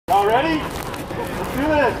Y'all ready? Let's do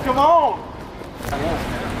this. Come on.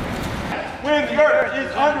 When the earth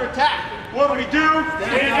is under attack, what do we do?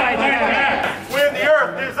 Stand up, fight back. When the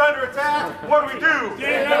earth is under attack, what do we do?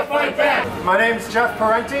 Stand up, fight back. My name is Jeff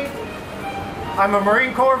Parenti. I'm a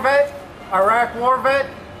Marine Corps vet, Iraq War vet,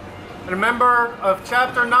 and a member of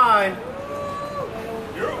Chapter 9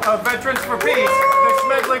 of Veterans for Peace, the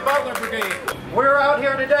Smedley Butler Brigade. We're out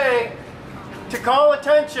here today to call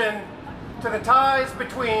attention to the ties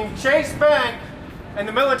between Chase Bank and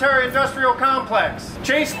the military-industrial complex.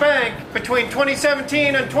 Chase Bank, between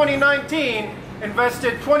 2017 and 2019,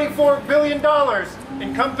 invested $24 billion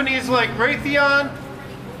in companies like Raytheon,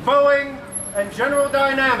 Boeing, and General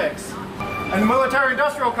Dynamics. And the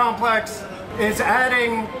military-industrial complex is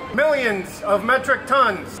adding millions of metric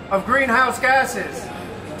tons of greenhouse gases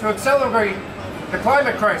to accelerate the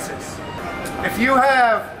climate crisis. If you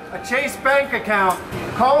have a Chase Bank account,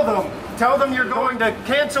 call them, tell them you're going to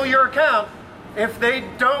cancel your account if they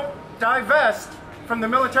don't divest from the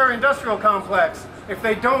military-industrial complex, if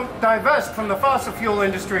they don't divest from the fossil fuel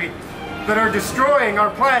industry that are destroying our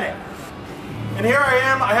planet. And here I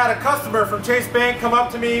am, I had a customer from Chase Bank come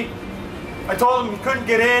up to me. I told him he couldn't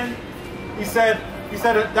get in. He said,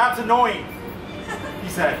 that's annoying. He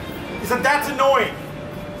said, that's annoying.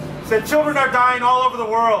 He said, children are dying all over the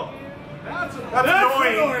world. That's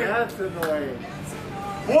annoying. That's annoying.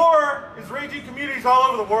 War is raging communities all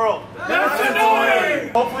over the world. That's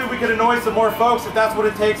annoying! Hopefully we can annoy some more folks if that's what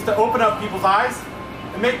it takes to open up people's eyes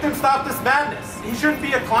and make them stop this madness. He shouldn't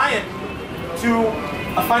be a client to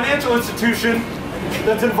a financial institution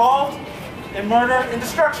that's involved in murder and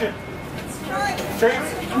destruction.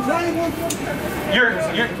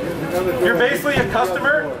 You're basically a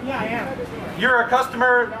customer. Yeah, I am. You're a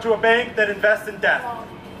customer to a bank that invests in death.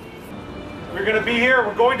 We're going to be here.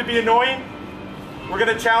 We're going to be annoying. We're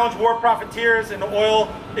going to challenge war profiteers and oil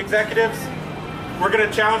executives. We're going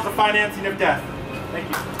to challenge the financing of death. Thank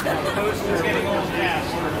you.